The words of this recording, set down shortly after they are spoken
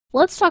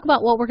let's talk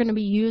about what we're going to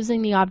be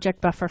using the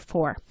object buffer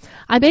for.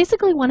 I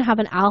basically want to have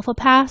an alpha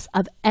pass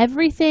of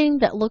everything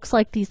that looks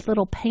like these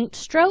little paint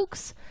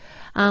strokes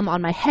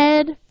on my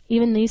head,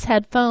 even these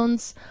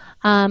headphones,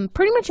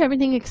 pretty much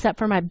everything except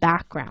for my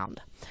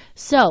background.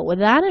 So with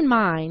that in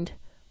mind,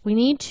 we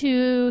need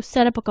to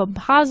set up a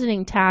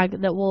compositing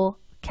tag that will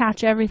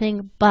catch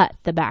everything but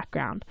the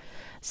background.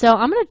 So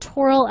I'm going to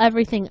twirl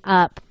everything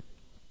up.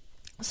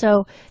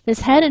 So this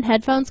head and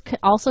headphones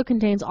also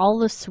contains all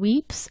the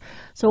sweeps.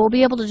 So we'll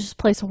be able to just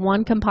place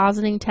one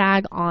compositing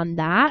tag on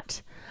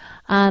that.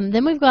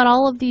 Then we've got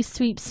all of these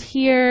sweeps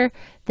here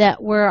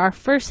that were our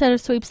first set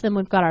of sweeps. Then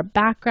we've got our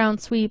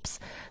background sweeps.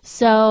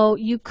 So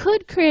you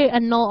could create a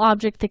null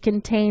object that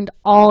contained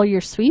all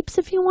your sweeps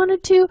if you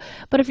wanted to,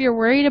 but if you're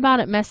worried about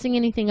it messing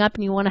anything up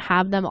and you want to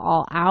have them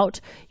all out,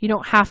 you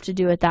don't have to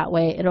do it that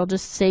way. It'll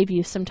just save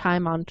you some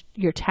time on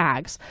your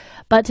tags.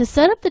 But to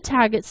set up the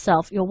tag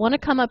itself, you'll want to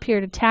come up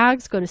here to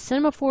tags, go to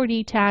Cinema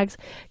 4D tags,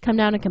 come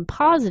down to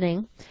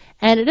compositing,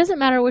 and it doesn't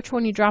matter which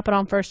one you drop it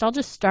on first. I'll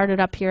just start it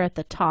up here at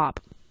the top.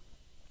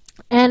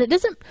 And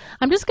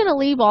I'm just going to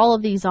leave all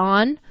of these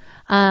on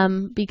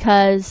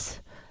because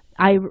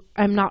I'm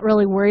not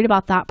really worried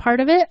about that part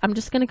of it. I'm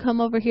just going to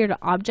come over here to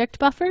object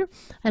buffer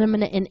and I'm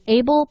going to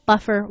enable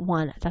buffer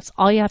 1. That's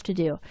all you have to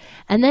do.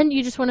 And then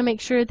you just want to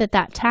make sure that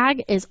that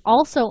tag is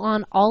also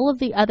on all of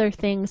the other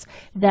things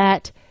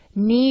that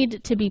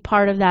need to be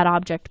part of that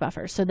object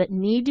buffer. So that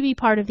need to be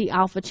part of the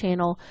alpha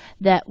channel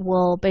that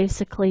will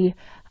basically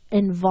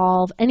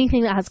involve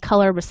anything that has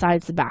color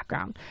besides the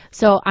background.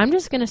 So I'm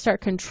just going to start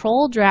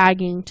control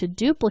dragging to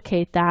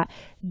duplicate that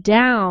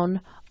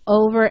down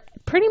over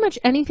pretty much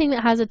anything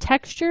that has a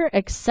texture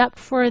except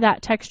for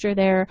that texture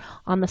there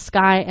on the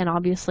sky, and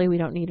obviously we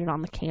don't need it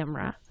on the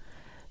camera.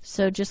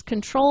 So just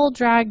control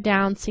drag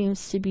down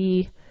seems to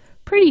be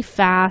pretty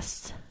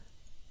fast.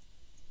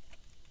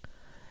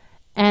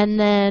 And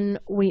then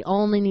we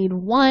only need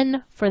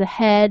one for the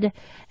head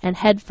and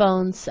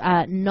headphones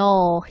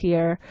null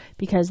here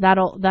because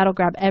that'll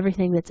grab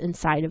everything that's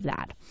inside of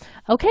that.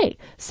 Okay,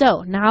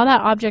 so now that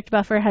object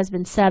buffer has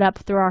been set up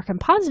through our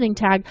compositing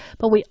tag,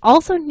 but we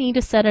also need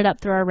to set it up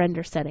through our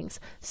render settings.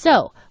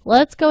 So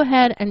let's go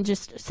ahead and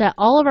just set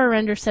all of our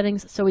render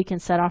settings so we can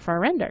set off our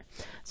render.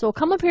 So we'll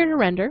come up here to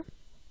render,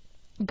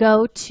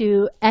 go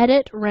to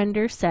edit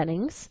render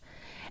settings,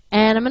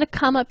 and I'm going to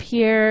come up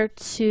here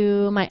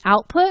to my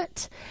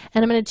output,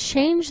 and I'm going to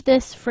change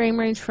this frame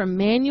range from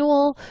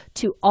manual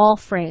to all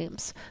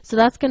frames. So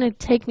that's going to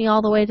take me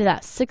all the way to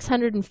that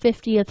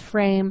 650th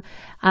frame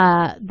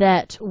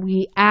that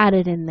we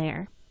added in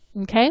there.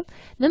 Okay,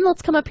 then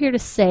let's come up here to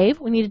save.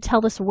 We need to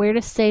tell this where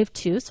to save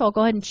to. So I'll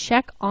go ahead and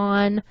check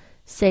on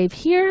save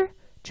here,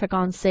 check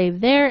on save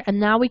there, and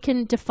now we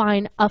can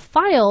define a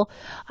file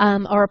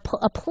or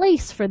a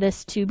place for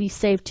this to be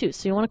saved to.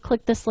 So you want to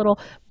click this little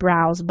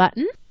browse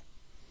button.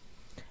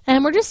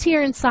 And we're just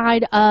here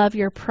inside of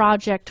your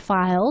project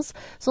files.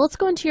 So let's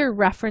go into your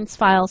reference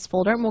files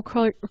folder, and we'll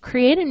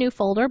create a new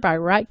folder by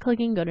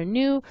right-clicking, go to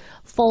new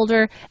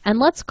folder, and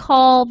let's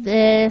call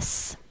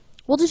this,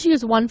 we'll just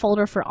use one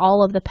folder for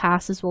all of the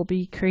passes we'll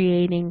be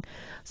creating.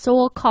 So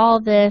we'll call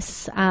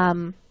this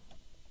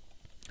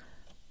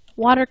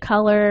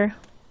watercolor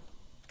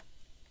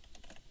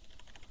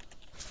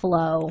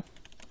flow.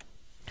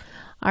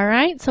 All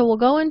right, so we'll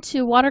go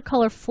into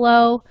watercolor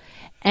flow,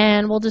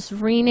 and we'll just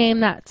rename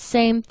that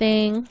same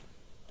thing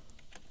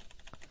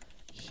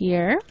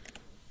here.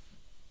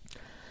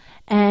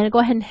 And go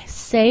ahead and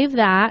save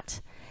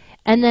that.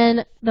 And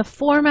then the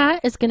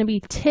format is going to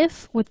be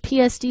TIFF with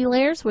PSD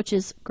layers, which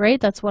is great.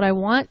 That's what I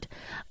want.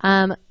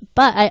 But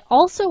I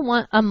also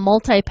want a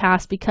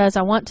multi-pass because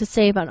I want to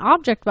save an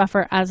object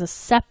buffer as a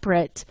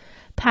separate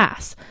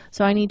pass.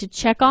 So I need to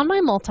check on my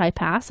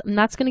multi-pass, and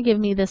that's going to give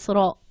me this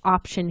little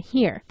option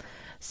here.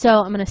 So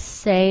I'm going to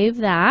save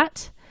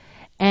that.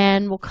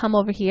 And we'll come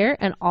over here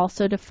and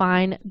also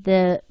define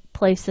the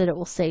place that it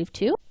will save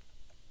to.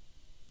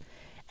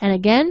 And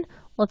again,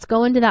 let's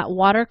go into that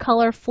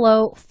watercolor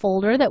flow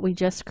folder that we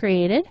just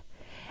created.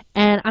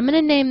 And I'm going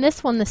to name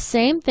this one the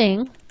same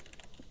thing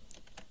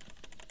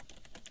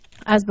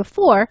as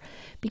before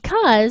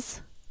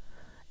because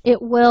it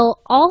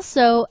will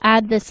also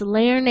add this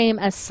layer name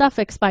as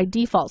suffix by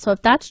default. So if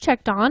that's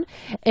checked on,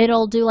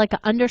 it'll do like an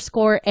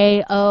underscore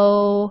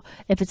AO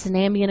if it's an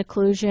ambient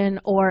occlusion,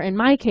 or in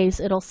my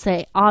case, it'll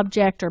say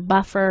object or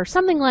buffer or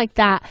something like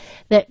that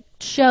that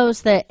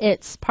shows that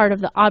it's part of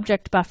the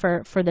object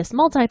buffer for this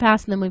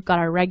multipass, and then we've got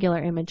our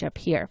regular image up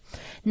here.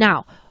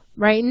 Now,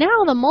 right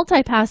now, the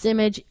multipass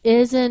image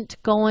isn't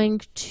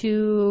going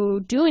to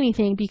do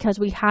anything because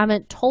we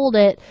haven't told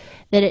it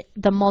that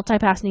the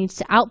multipass needs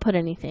to output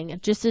anything.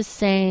 It just is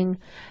saying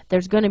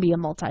there's going to be a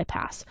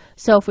multipass.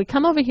 So if we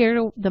come over here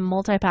to the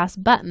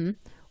multipass button,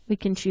 we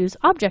can choose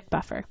object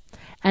buffer.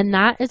 And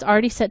that is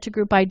already set to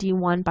group ID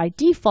 1 by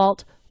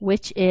default,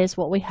 which is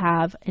what we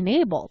have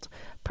enabled.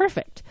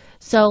 Perfect.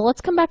 So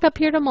let's come back up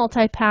here to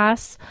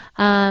multipass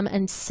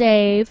and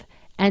save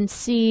and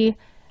see.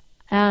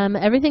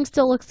 Everything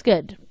still looks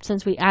good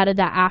since we added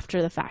that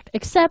after the fact,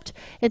 except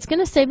it's going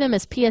to save them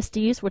as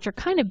PSDs, which are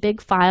kind of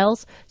big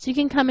files. So you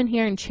can come in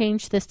here and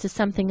change this to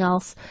something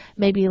else,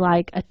 maybe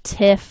like a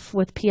TIFF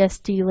with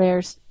PSD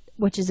layers,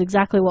 which is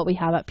exactly what we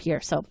have up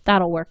here. So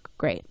that'll work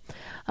great.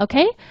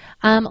 Okay,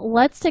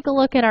 let's take a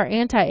look at our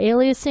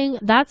anti-aliasing.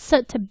 That's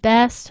set to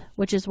best,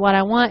 which is what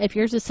I want. If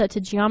yours is set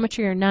to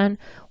geometry or none,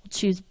 we'll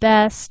choose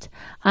best.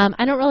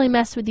 I don't really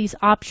mess with these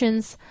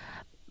options,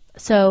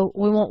 so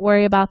we won't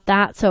worry about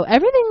that. So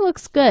everything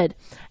looks good,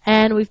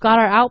 and we've got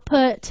our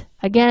output.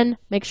 Again,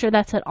 make sure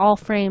that's at all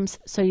frames,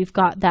 so you've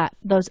got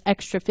those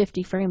extra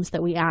 50 frames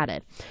that we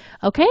added.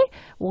 Okay,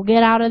 we'll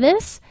get out of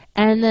this,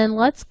 and then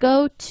let's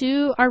go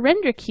to our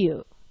render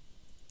queue.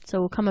 So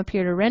we'll come up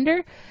here to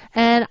render,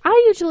 and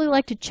I usually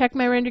like to check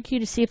my render queue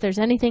to see if there's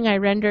anything I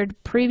rendered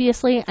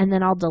previously, and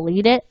then I'll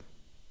delete it.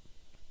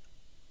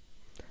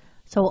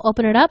 So we'll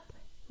open it up.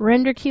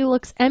 Render queue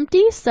looks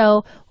empty,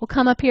 so we'll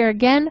come up here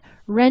again,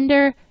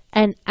 render,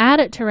 and add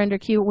it to render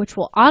queue, which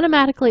will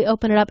automatically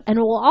open it up, and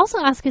it will also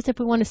ask us if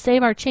we want to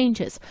save our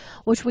changes,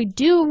 which we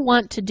do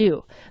want to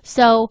do.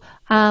 So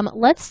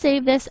let's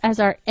save this as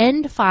our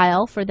end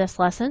file for this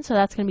lesson. So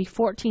that's going to be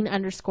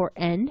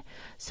 14_end.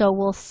 So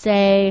we'll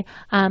say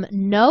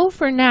no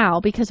for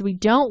now, because we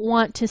don't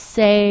want to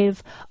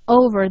save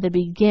over the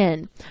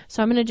begin.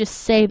 So I'm going to just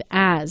save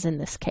as in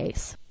this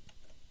case.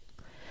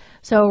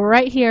 So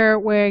right here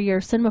where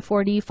your Cinema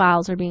 4D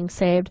files are being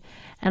saved,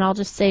 and I'll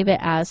just save it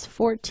as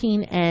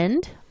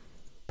 14end.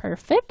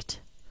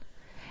 Perfect.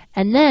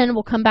 And then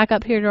we'll come back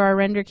up here to our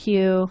render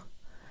queue,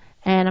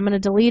 and I'm going to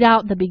delete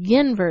out the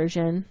begin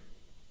version,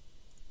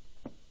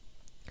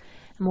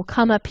 and we'll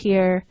come up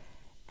here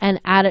and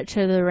add it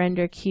to the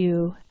render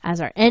queue as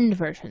our end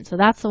version. So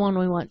that's the one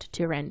we want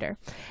to render.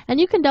 And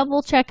you can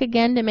double check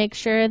again to make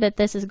sure that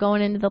this is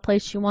going into the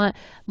place you want.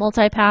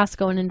 Multipass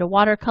going into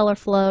watercolor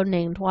flow,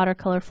 named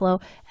watercolor flow.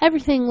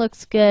 Everything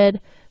looks good.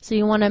 So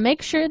you want to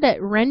make sure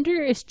that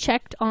render is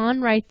checked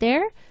on right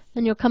there.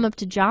 Then you'll come up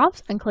to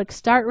Jobs and click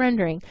Start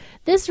Rendering.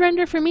 This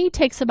render for me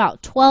takes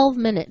about 12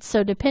 minutes.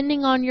 So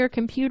depending on your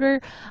computer,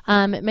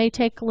 it may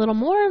take a little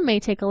more, it may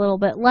take a little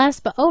bit less,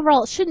 but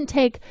overall it shouldn't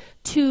take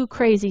too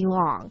crazy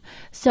long.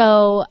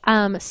 So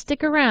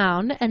stick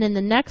around, and in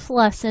the next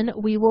lesson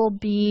we will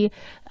be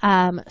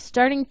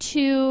starting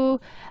to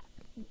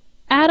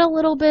add a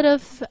little bit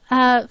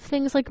of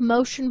things like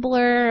motion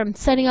blur and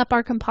setting up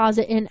our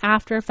composite in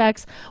After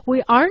Effects.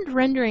 We aren't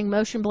rendering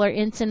motion blur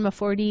in Cinema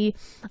 4D.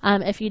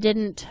 If you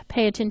didn't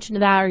pay attention to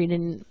that or you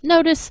didn't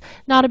notice,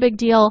 not a big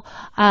deal,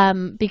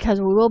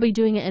 because we will be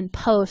doing it in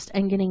post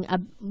and getting a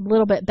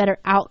little bit better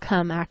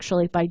outcome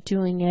actually by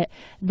doing it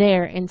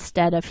there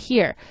instead of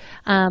here.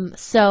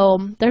 So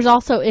there's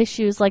also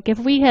issues like if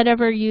we had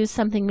ever used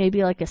something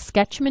maybe like a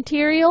sketch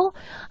material,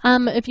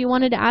 if you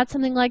wanted to add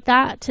something like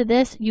that to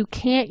this, you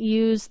can't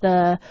use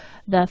the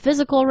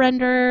physical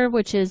render,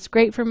 which is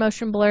great for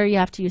motion blur. You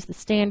have to use the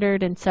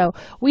standard, and so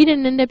we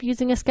didn't end up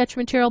using a sketch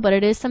material, but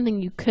it is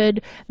something you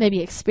could maybe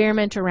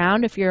experiment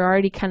around if you're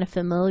already kind of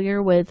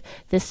familiar with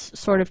this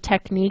sort of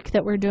technique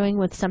that we're doing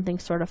with something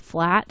sort of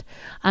flat.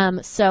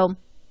 So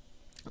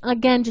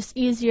again, just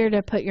easier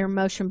to put your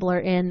motion blur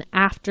in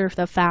after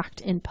the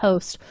fact in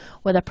post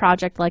with a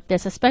project like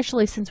this,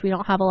 especially since we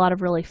don't have a lot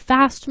of really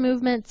fast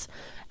movements.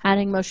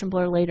 Adding motion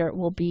blur later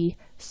will be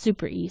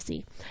super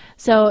easy.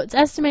 So it's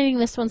estimating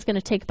this one's going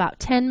to take about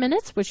 10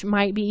 minutes, which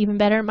might be even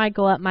better. It might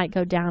go up, might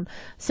go down.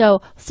 So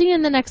see you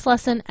in the next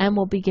lesson, and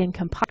we'll begin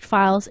compact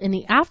files in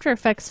the After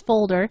Effects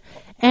folder.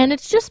 And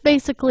it's just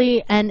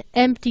basically an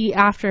empty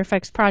After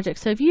Effects project.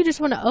 So if you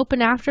just want to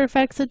open After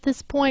Effects at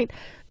this point,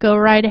 go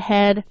right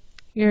ahead.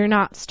 You're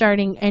not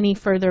starting any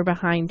further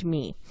behind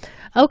me.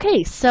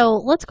 Okay,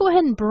 so let's go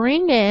ahead and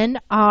bring in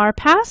our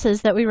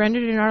passes that we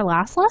rendered in our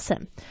last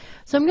lesson.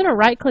 So I'm going to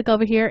right click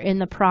over here in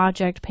the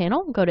project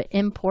panel, go to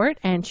Import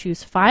and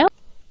choose File.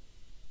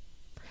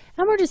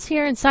 And we're just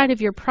here inside of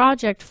your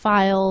project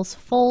files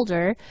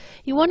folder.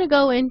 You want to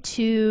go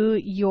into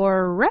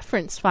your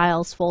reference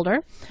files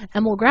folder,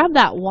 and we'll grab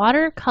that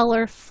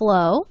watercolor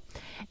flow.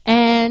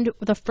 And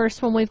the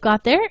first one we've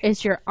got there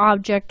is your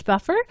object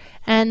buffer,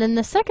 and then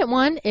the second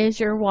one is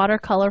your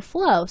watercolor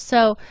flow.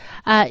 So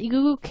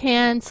you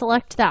can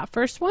select that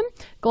first one,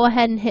 go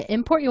ahead and hit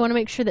import. You want to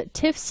make sure that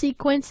TIFF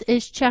sequence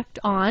is checked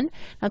on.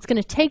 Now it's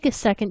going to take a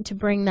second to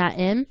bring that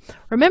in.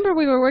 Remember,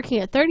 we were working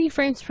at 30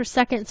 frames per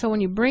second, so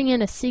when you bring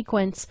in a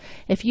sequence,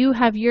 if you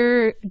have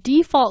your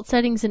default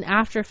settings in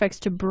After Effects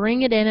to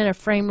bring it in at a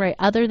frame rate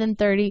other than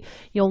 30,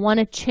 you'll want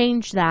to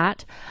change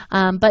that.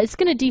 But it's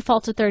going to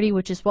default to 30,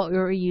 which is what we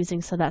were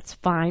using, so that's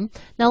fine.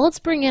 Now let's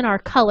bring in our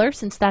color,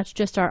 since that's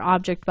just our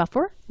object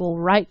buffer. We'll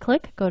right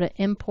click, go to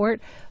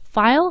Import,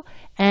 File,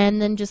 and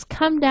then just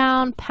come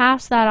down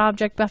past that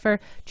object buffer,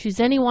 choose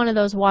any one of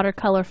those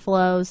watercolor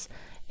flows,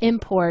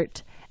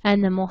 import,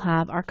 and then we'll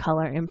have our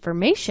color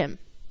information.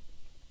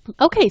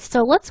 Okay,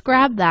 so let's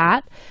grab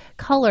that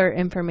color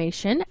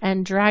information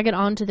and drag it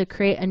onto the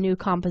Create a New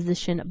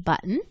Composition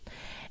button.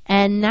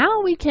 And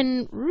now we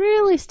can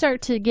really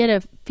start to get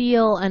a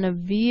feel and a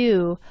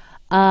view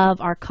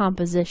of our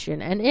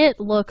composition, and it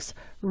looks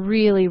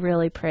really,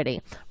 really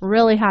pretty.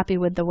 Really happy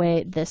with the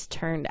way this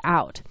turned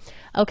out.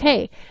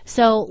 Okay,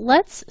 so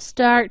let's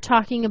start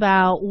talking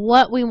about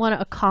what we want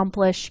to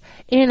accomplish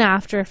in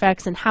After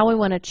Effects and how we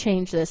want to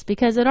change this,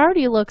 because it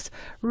already looks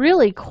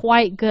really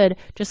quite good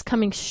just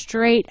coming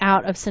straight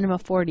out of Cinema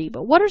 4D.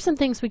 But what are some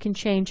things we can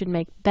change and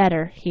make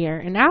better here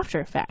in After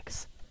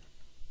Effects?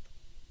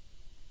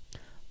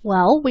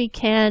 Well, we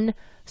can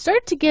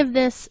start to give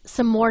this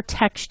some more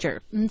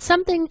texture and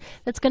something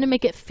that's going to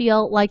make it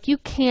feel like you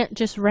can't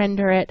just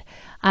render it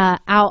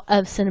out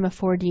of Cinema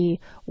 4D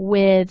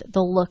with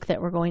the look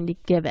that we're going to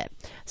give it.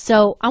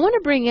 So I want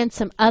to bring in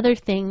some other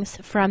things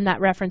from that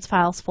reference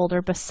files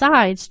folder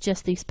besides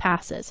just these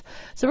passes.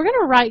 So we're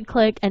going to right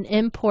click and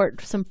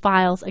import some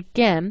files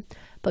again,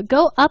 but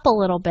go up a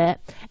little bit,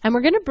 and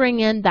we're going to bring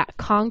in that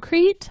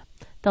concrete,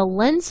 the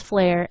lens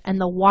flare, and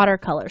the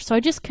watercolor. So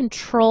I just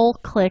control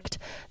clicked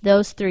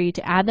those three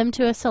to add them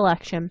to a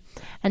selection,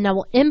 and now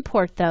we'll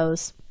import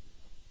those.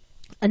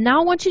 And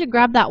now I want you to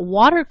grab that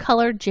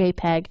watercolor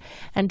JPEG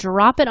and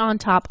drop it on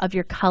top of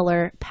your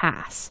color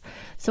pass.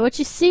 So what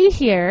you see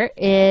here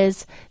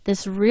is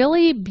this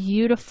really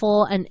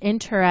beautiful and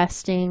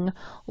interesting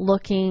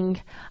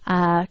looking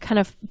kind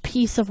of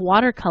piece of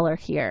watercolor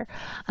here.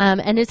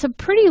 And it's a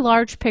pretty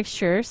large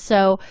picture,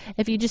 so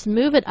if you just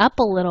move it up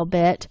a little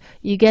bit,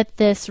 you get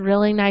this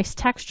really nice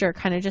texture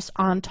kind of just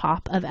on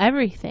top of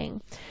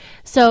everything.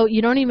 So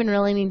you don't even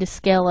really need to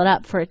scale it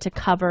up for it to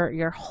cover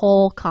your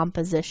whole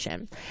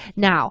composition.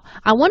 Now,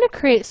 I want to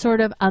create sort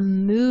of a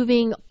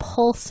moving,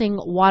 pulsing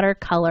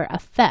watercolor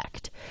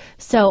effect.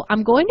 So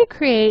I'm going to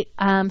create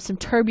some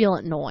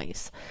turbulent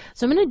noise.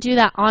 So I'm going to do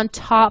that on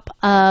top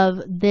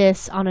of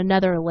this on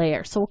another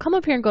layer. So we'll come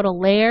up here and go to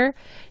Layer,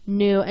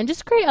 New, and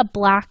just create a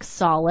black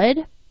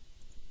solid.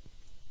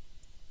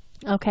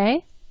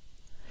 Okay.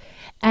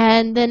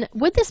 And then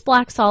with this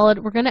black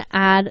solid, we're going to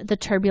add the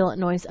turbulent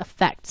noise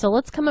effect. So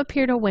let's come up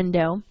here to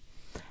Window,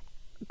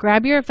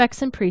 grab your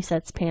Effects and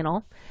Presets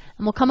panel,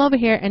 and we'll come over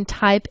here and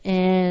type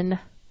in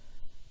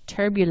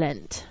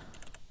turbulent.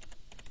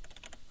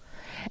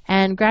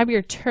 And grab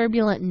your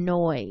turbulent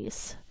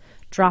noise.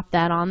 Drop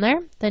that on there.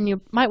 Then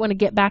you might want to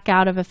get back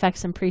out of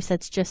Effects and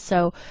Presets just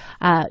so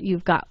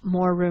you've got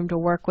more room to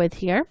work with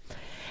here.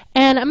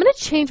 And I'm going to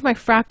change my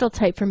fractal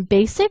type from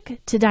basic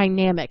to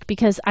dynamic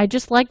because I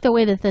just like the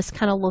way that this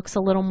kind of looks a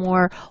little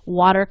more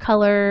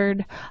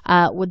watercolored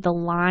with the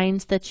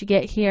lines that you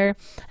get here.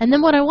 And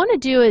then what I want to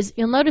do is,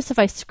 you'll notice if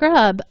I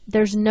scrub,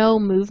 there's no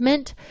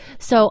movement.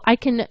 So I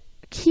can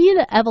key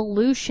the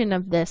evolution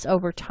of this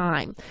over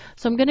time.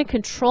 So I'm going to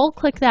control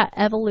click that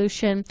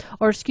evolution,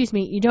 or excuse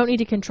me, you don't need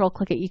to control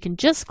click it. You can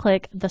just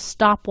click the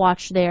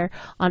stopwatch there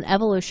on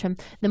evolution.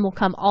 Then we'll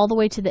come all the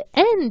way to the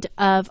end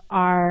of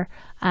our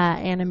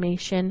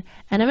animation,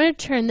 and I'm going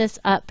to turn this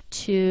up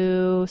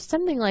to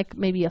something like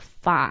maybe a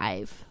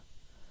 5.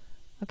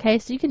 Okay,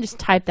 so you can just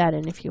type that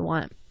in if you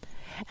want.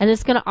 And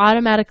it's going to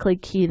automatically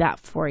key that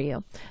for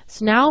you.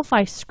 So now if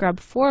I scrub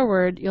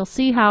forward, you'll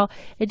see how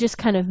it just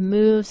kind of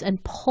moves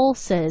and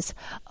pulses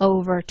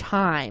over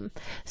time.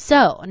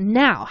 So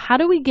now, how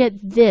do we get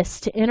this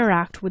to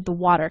interact with the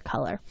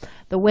watercolor?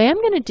 The way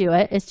I'm going to do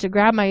it is to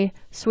grab my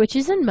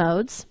switches and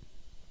modes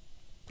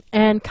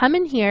and come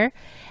in here,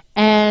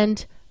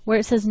 and where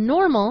it says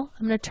normal,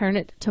 I'm going to turn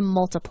it to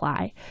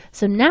multiply.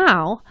 So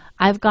now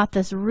I've got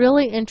this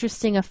really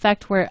interesting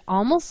effect where it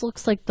almost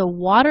looks like the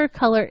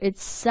watercolor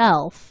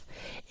itself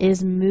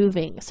is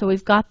moving. So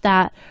we've got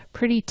that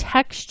pretty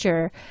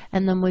texture,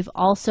 and then we've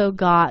also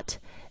got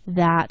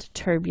that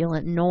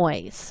turbulent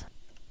noise.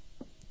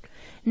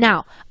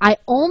 Now, I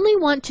only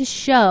want to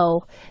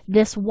show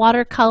this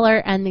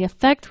watercolor and the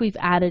effect we've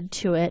added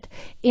to it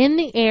in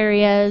the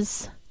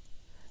areas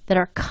that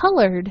are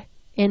colored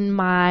in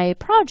my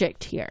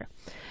project here.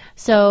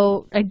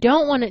 So I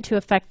don't want it to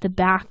affect the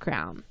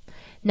background.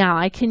 Now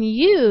I can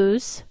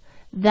use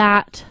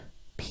that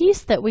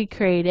piece that we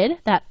created,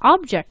 that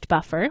object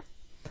buffer,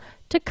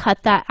 to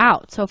cut that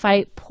out. So if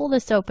I pull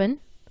this open,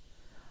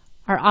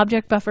 our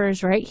object buffer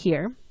is right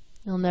here.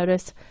 You'll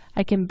notice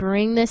I can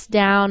bring this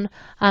down.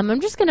 I'm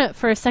just going to,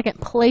 for a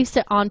second, place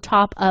it on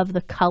top of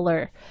the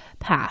color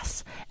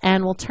pass.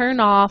 And we'll turn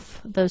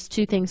off those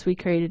two things we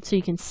created so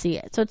you can see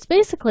it. So it's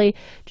basically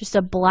just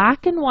a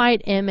black and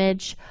white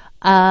image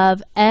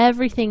of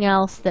everything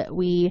else that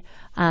we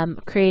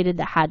created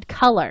that had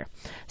color.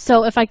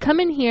 So if I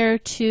come in here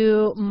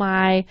to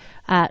my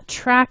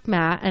track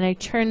matte and I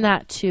turn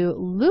that to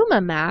Luma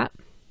matte,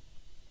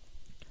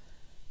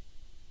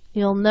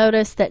 you'll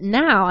notice that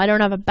now I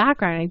don't have a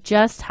background, I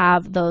just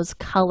have those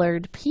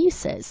colored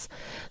pieces.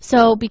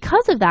 So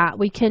because of that,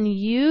 we can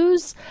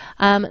use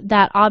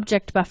that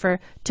object buffer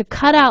to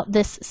cut out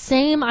this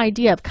same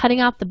idea of cutting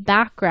out the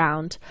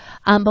background,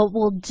 but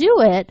we'll do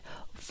it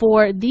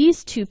for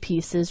these two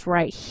pieces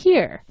right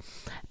here.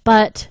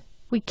 But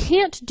we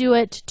can't do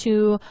it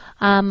to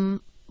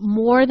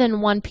more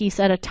than one piece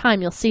at a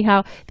time. You'll see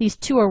how these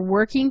two are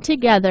working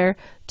together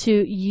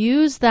to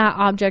use that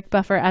object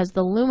buffer as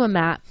the Luma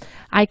mat.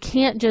 I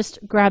can't just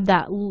grab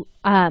that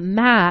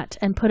mat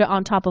and put it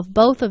on top of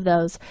both of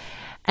those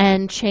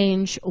and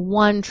change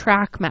one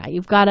track mat.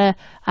 You've got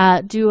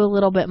to do a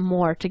little bit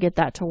more to get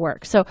that to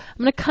work. So I'm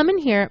going to come in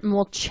here and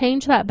we'll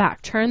change that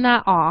back, turn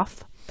that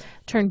off,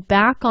 turn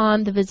back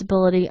on the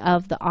visibility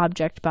of the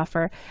object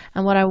buffer.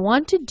 And what I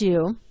want to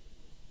do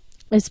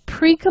is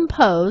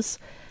pre-compose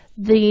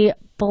the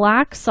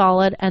black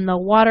solid and the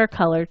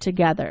watercolor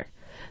together.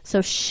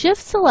 So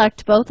shift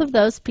select both of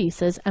those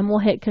pieces and we'll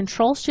hit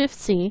Control Shift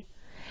C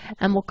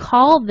and we'll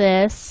call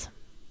this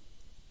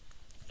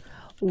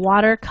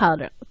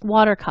watercolor,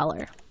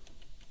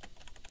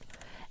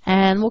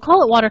 and we'll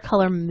call it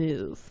watercolor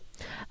move.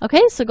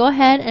 Okay, so go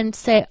ahead and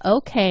say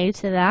okay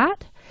to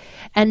that.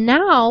 And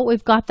now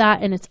we've got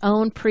that in its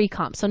own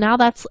pre-comp. So now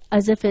that's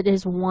as if it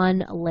is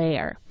one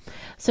layer.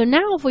 So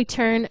now if we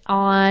turn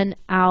on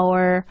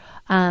our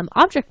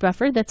object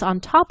buffer that's on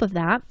top of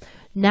that,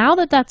 now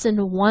that that's in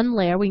one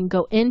layer, we can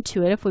go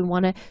into it if we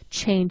want to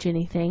change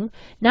anything.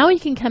 Now we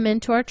can come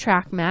into our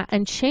track mat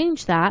and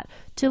change that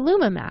to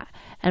Luma mat.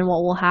 And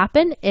what will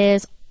happen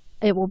is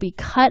it will be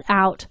cut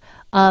out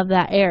of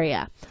that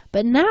area.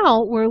 But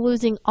now we're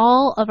losing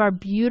all of our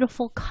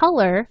beautiful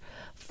color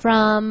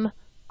from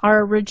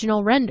our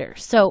original render.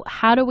 So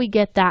how do we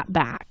get that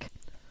back?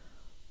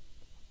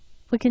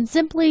 We can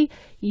simply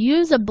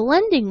use a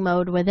blending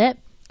mode with it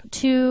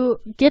to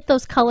get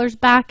those colors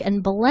back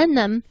and blend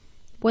them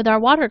with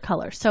our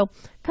watercolor. So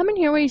come in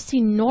here where you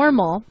see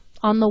normal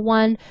on the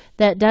one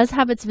that does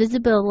have its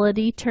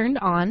visibility turned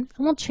on, and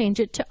we'll change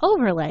it to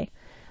overlay.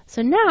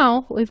 So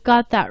now we've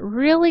got that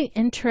really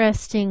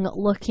interesting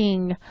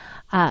looking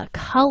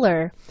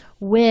color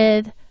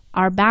with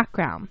our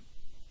background.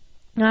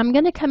 Now I'm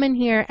going to come in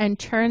here and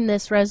turn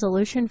this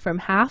resolution from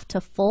half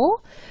to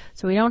full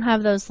so we don't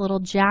have those little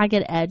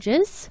jagged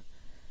edges.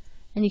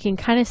 And you can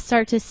kind of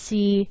start to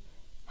see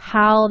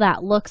how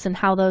that looks and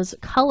how those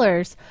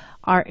colors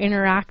are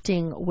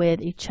interacting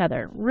with each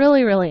other.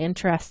 Really, really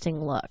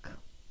interesting look.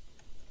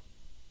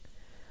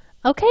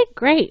 Okay,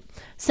 great.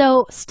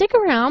 So stick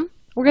around.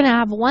 We're going to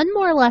have one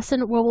more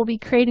lesson where we'll be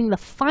creating the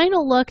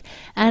final look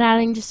and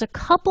adding just a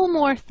couple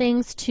more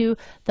things to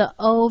the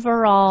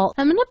overall.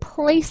 I'm going to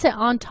place it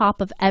on top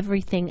of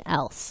everything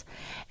else.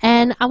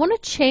 And I want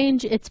to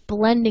change its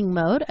blending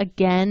mode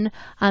again,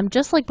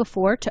 just like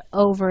before, to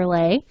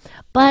overlay.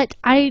 But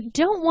I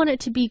don't want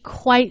it to be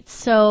quite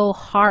so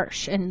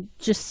harsh and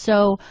just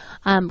so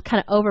kind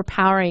of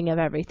overpowering of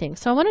everything.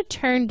 So I want to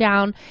turn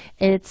down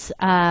its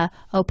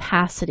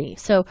opacity.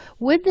 So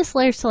with this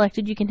layer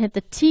selected, you can hit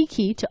the T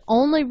key to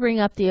only bring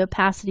up the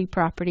opacity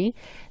property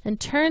and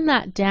turn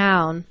that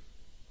down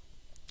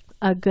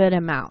a good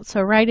amount.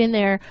 So right in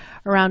there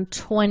around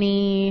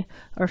 20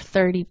 or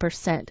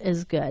 30%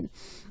 is good.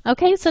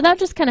 Okay, so that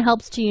just kind of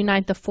helps to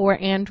unite the fore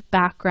and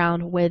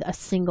background with a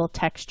single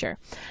texture.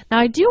 Now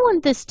I do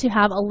want this to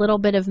have a little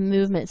bit of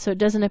movement so it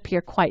doesn't appear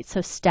quite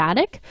so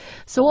static.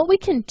 So what we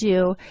can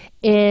do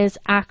is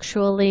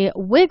actually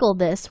wiggle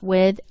this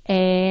with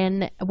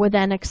an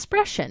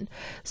expression.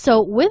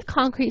 So with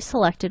concrete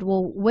selected,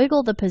 we'll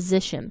wiggle the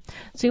position.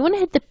 So you want to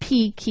hit the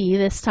P key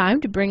this time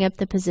to bring up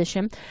the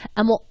position,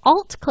 and we'll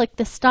alt click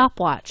the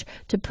stopwatch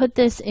to put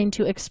this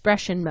into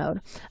expression mode.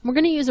 And we're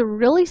going to use a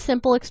really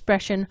simple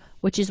expression,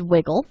 which is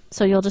wiggle.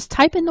 So you'll just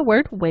type in the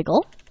word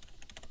wiggle,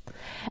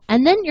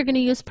 and then you're going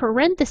to use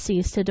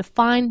parentheses to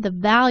define the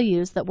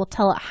values that will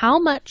tell it how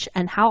much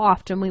and how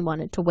often we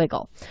want it to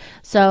wiggle.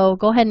 So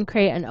go ahead and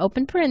create an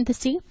open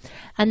parenthesis,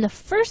 and the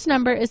first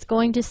number is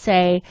going to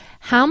say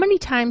how many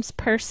times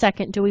per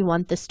second do we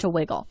want this to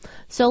wiggle.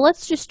 So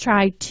let's just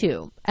try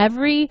 2.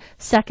 Every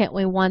second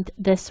we want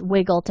this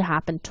wiggle to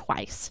happen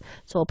twice.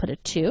 So we'll put a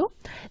 2.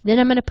 Then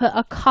I'm going to put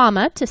a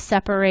comma to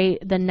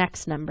separate the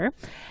next number.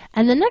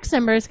 And the next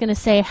number is going to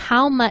say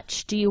how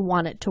much do you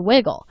want it to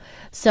wiggle.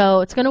 So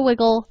it's going to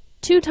wiggle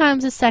 2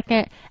 times a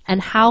second,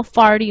 and how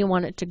far do you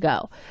want it to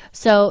go.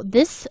 So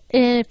this,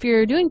 if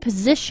you're doing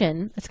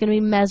position, it's going to be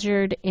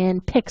measured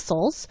in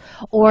pixels,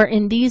 or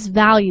in these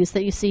values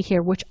that you see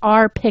here, which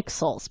are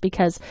pixels,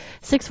 because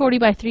 640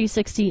 by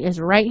 360 is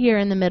right here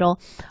in the middle.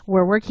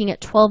 We're working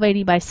at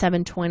 1280 by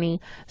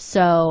 720,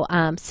 so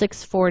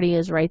 640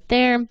 is right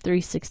there,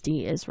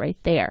 360 is right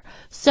there.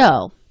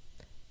 So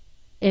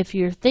if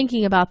you're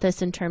thinking about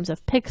this in terms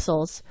of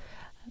pixels,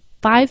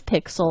 5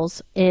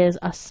 pixels is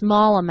a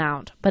small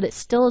amount, but it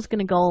still is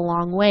going to go a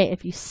long way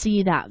if you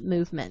see that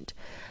movement.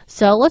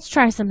 So let's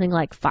try something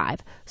like 5.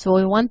 So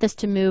we want this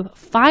to move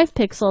 5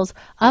 pixels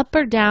up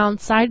or down,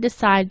 side to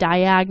side,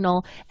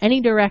 diagonal,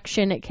 any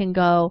direction it can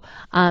go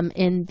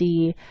in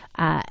the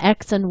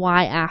X and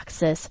Y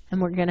axis, and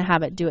we're going to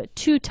have it do it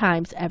 2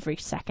 times every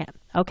second.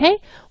 Okay?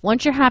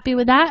 Once you're happy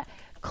with that,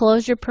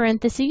 close your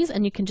parentheses,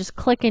 and you can just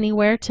click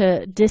anywhere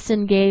to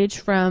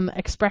disengage from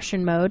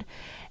expression mode.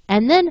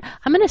 And then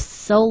I'm going to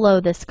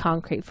solo this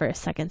concrete for a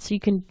second so you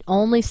can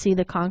only see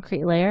the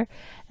concrete layer.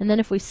 And then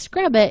if we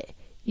scrub it,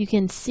 you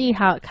can see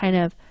how it kind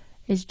of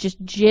is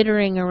just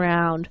jittering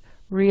around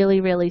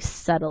really, really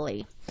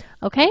subtly.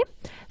 Okay,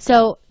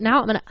 so now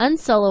I'm going to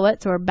unsolo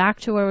it, so we're back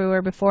to where we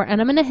were before,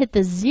 and I'm going to hit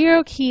the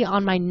 0 key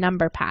on my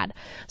number pad.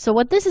 So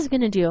what this is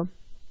going to do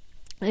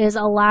is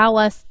allow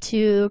us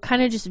to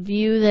kind of just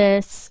view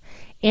this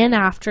in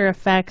After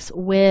Effects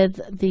with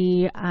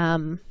the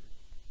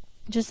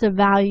just the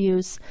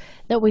values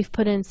that we've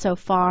put in so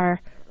far.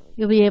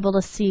 You'll be able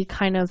to see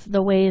kind of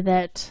the way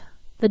that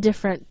the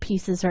different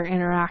pieces are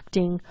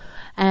interacting,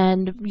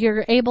 and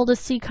you're able to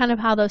see kind of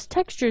how those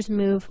textures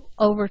move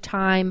over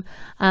time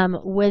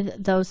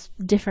with those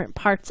different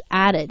parts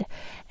added.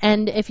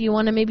 And if you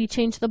want to maybe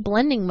change the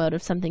blending mode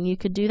of something, you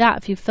could do that.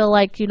 If you feel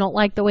like you don't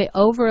like the way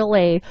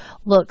overlay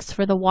looks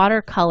for the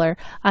watercolor,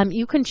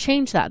 you can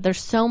change that.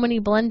 There's so many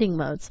blending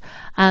modes.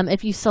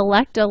 If you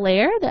select a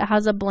layer that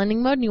has a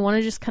blending mode and you want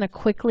to just kind of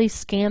quickly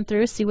scan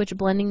through, see which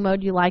blending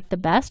mode you like the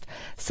best,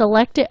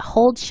 select it,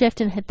 hold shift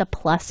and hit the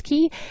plus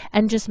key,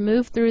 and just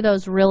move through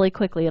those really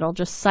quickly. It'll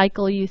just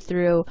cycle you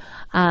through,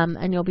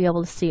 and you'll be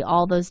able to see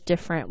all those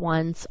different ones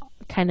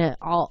kind of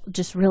all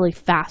just really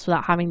fast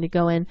without having to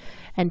go in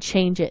and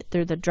change it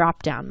through the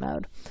drop down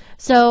mode.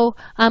 So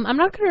I'm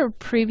not going to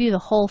preview the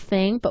whole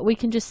thing, but we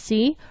can just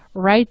see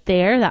right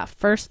there that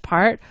first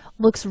part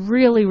looks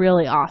really,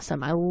 really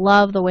awesome. I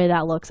love the way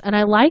that looks, and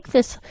I like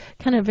this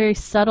kind of very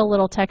subtle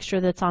little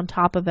texture that's on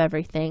top of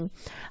everything,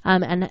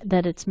 and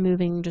that it's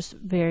moving just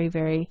very,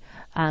 very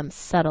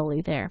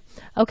subtly there.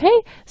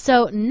 Okay,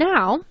 so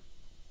now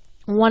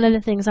one of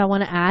the things I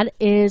want to add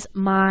is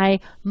my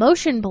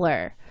motion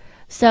blur.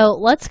 So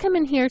let's come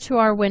in here to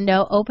our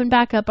window, open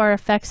back up our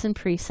effects and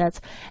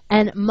presets,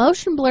 and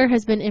motion blur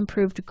has been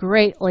improved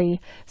greatly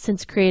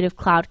since Creative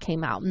Cloud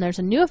came out. And there's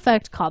a new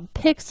effect called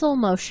Pixel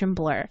Motion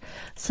Blur.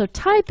 So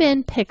type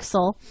in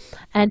Pixel,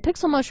 and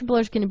Pixel Motion Blur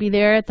is going to be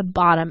there at the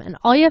bottom. And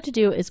all you have to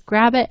do is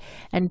grab it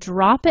and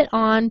drop it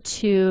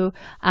onto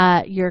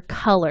your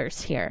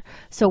colors here.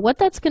 So what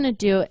that's going to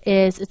do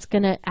is it's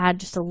going to add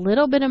just a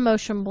little bit of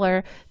motion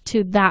blur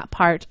to that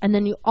part. And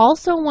then you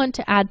also want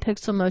to add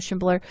Pixel Motion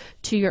Blur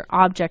to your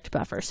object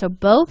buffer. So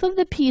both of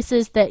the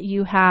pieces that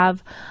you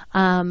have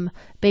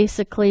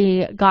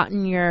basically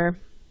gotten your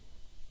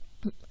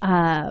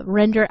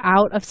render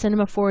out of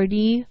Cinema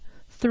 4D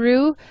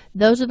through,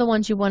 those are the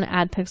ones you want to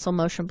add Pixel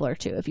Motion Blur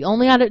to. If you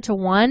only add it to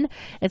one,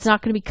 it's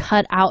not going to be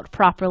cut out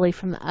properly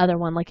from the other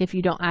one, like if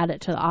you don't add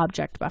it to the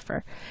object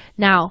buffer.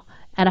 Now,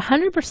 at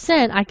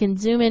 100%, I can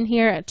zoom in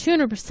here. At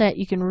 200%,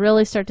 you can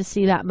really start to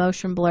see that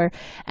motion blur,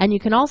 and you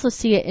can also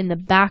see it in the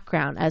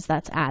background as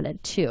that's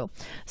added too.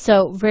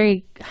 So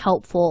very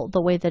helpful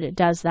the way that it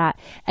does that.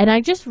 And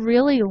I just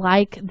really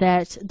like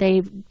that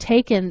they've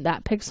taken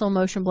that pixel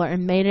motion blur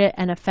and made it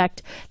an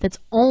effect that's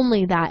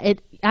only that.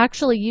 It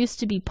actually used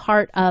to be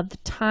part of the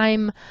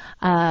time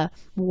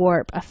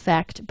warp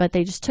effect, but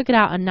they just took it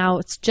out, and now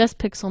it's just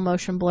pixel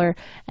motion blur,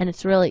 and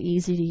it's really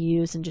easy to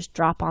use and just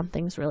drop on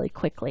things really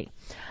quickly.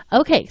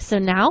 Okay, so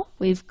now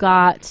we've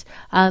got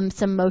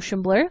some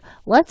motion blur.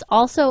 Let's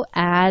also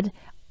add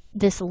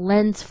this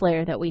lens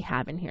flare that we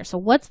have in here. So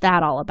what's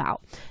that all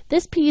about?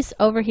 This piece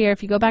over here,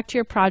 if you go back to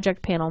your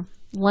project panel,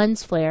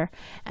 lens flare,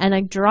 and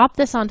I drop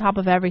this on top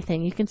of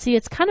everything, you can see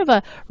it's kind of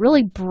a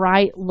really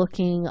bright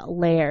looking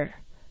layer,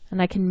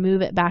 and I can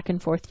move it back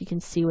and forth. You can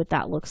see what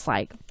that looks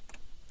like.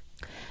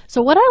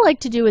 So what I like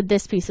to do with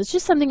this piece, it's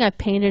just something I've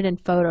painted in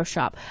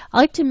Photoshop. I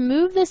like to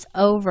move this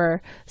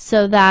over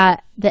so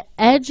that the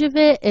edge of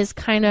it is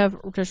kind of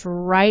just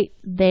right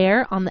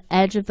there on the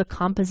edge of the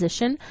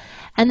composition.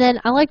 And then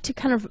I like to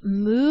kind of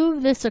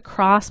move this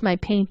across my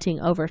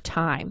painting over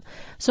time.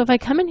 So if I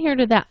come in here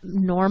to that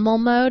normal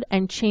mode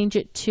and change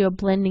it to a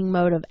blending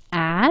mode of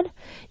add,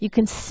 you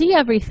can see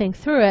everything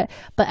through it,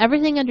 but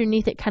everything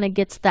underneath it kind of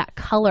gets that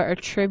color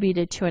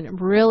attributed to it, and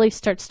it really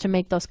starts to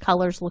make those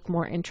colors look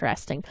more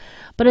interesting.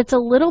 But it's a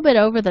little bit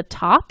over the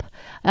top.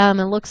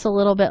 It looks a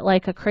little bit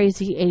like a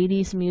crazy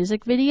 80s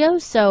music video.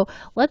 So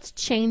let's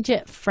change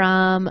it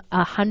from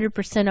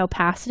 100%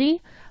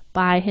 opacity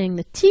by hitting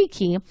the T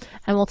key,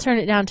 and we'll turn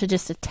it down to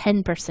just a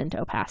 10%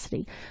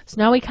 opacity. So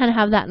now we kind of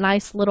have that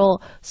nice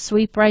little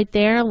sweep right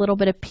there, a little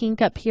bit of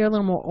pink up here, a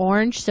little more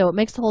orange. So it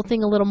makes the whole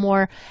thing a little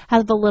more,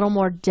 has a little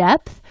more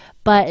depth,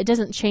 but it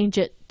doesn't change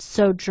it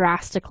so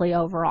drastically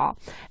overall.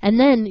 And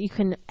then you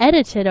can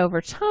edit it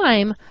over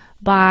time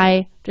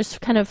by just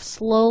kind of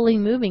slowly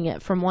moving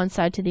it from one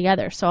side to the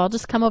other. So I'll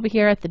just come over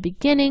here at the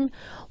beginning,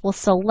 we'll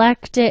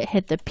select it,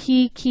 hit the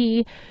P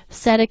key,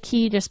 set a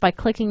key just by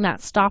clicking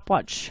that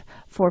stopwatch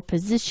for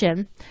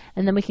position,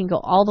 and then we can go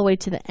all the way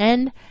to the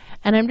end.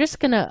 And I'm just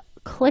going to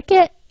click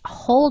it,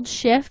 hold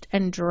shift,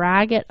 and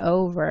drag it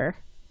over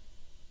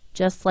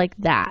just like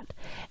that.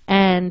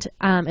 And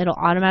it'll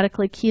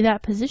automatically key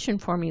that position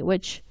for me,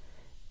 which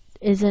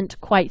isn't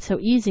quite so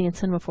easy in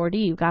Cinema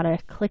 4D. You've got to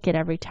click it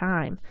every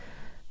time.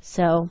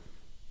 So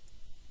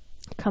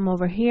come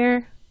over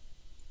here,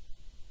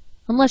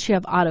 unless you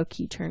have auto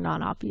key turned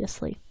on,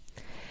 obviously.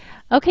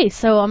 Okay,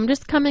 so I'm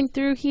just coming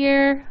through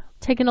here,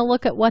 taking a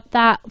look at what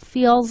that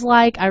feels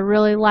like. I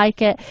really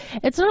like it.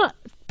 It's not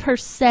per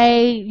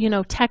se, you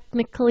know,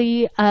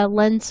 technically a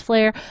lens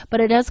flare, but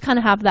it does kind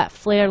of have that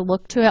flare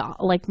look to it,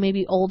 like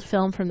maybe old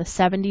film from the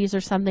 70s or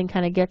something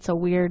kind of gets a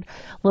weird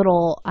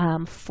little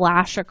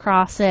flash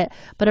across it,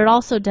 but it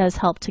also does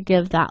help to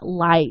give that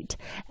light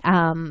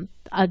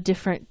a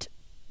different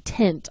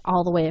tint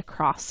all the way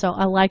across. So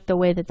I like the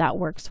way that that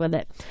works with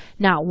it.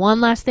 Now, one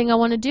last thing I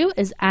want to do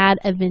is add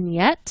a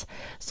vignette.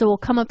 So we'll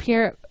come up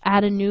here,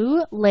 add a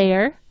new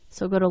layer.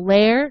 So go to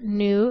layer,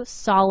 new,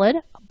 solid,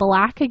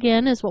 black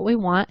again is what we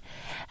want.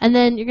 And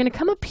then you're going to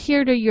come up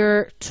here to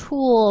your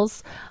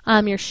tools,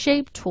 your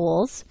shape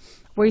tools,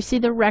 where you see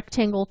the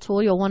rectangle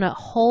tool. You'll want to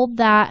hold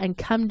that and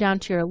come down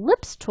to your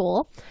ellipse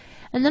tool.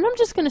 And then I'm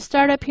just going to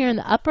start up here in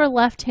the upper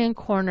left hand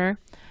corner,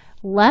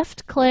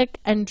 left click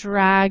and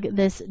drag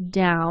this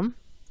down,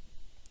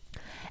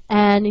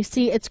 and you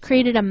see it's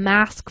created a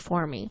mask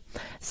for me.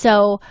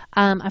 So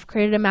I've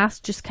created a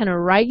mask just kind of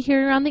right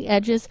here on the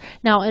edges.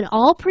 Now in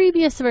all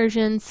previous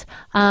versions,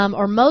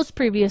 or most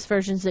previous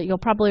versions that you'll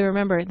probably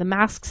remember, the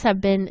masks have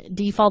been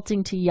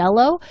defaulting to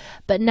yellow,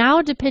 but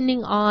now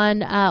depending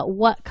on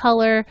what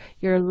color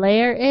your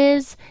layer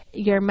is,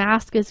 your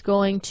mask is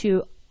going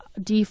to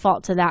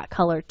default to that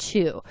color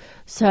too.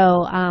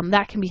 So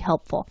that can be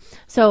helpful.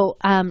 So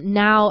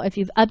now if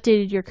you've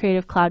updated your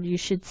Creative Cloud, you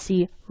should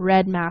see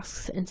red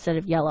masks instead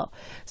of yellow.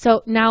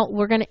 So now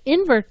we're going to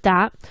invert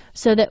that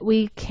so that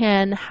we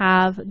can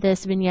have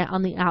this vignette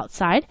on the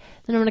outside.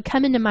 Then I'm going to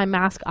come into my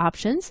mask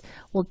options.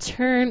 We'll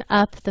turn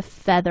up the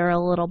feather a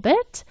little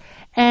bit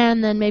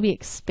and then maybe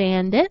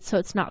expand it so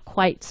it's not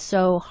quite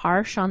so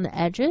harsh on the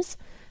edges.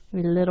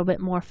 Maybe a little bit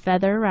more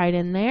feather right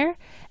in there.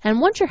 And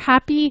once you're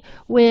happy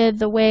with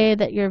the way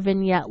that your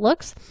vignette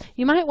looks,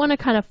 you might want to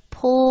kind of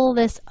pull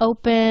this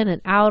open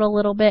and out a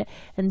little bit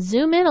and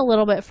zoom in a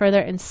little bit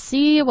further and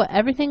see what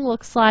everything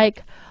looks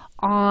like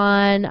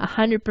on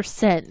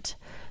 100%.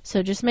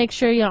 So just make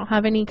sure you don't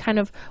have any kind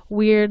of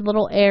weird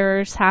little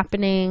errors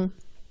happening.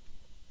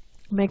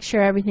 Make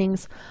sure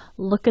everything's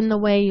looking the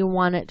way you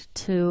want it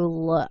to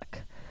look.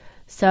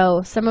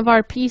 So some of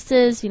our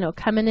pieces, you know,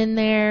 coming in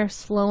there,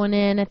 slowing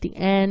in at the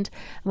end,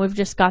 and we've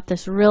just got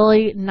this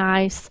really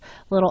nice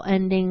little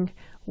ending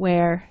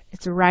where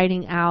it's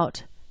writing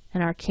out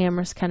and our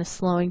camera's kind of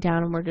slowing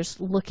down and we're just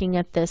looking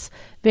at this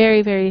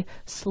very, very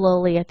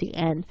slowly at the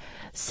end.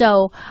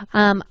 So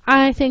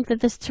I think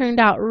that this turned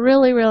out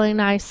really, really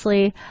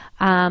nicely.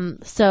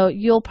 So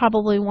you'll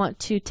probably want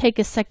to take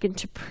a second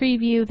to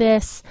preview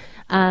this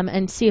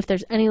and see if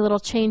there's any little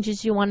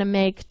changes you want to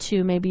make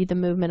to maybe the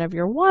movement of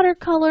your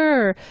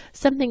watercolor or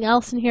something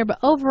else in here. But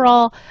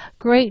overall,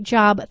 great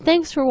job.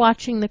 Thanks for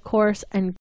watching the course and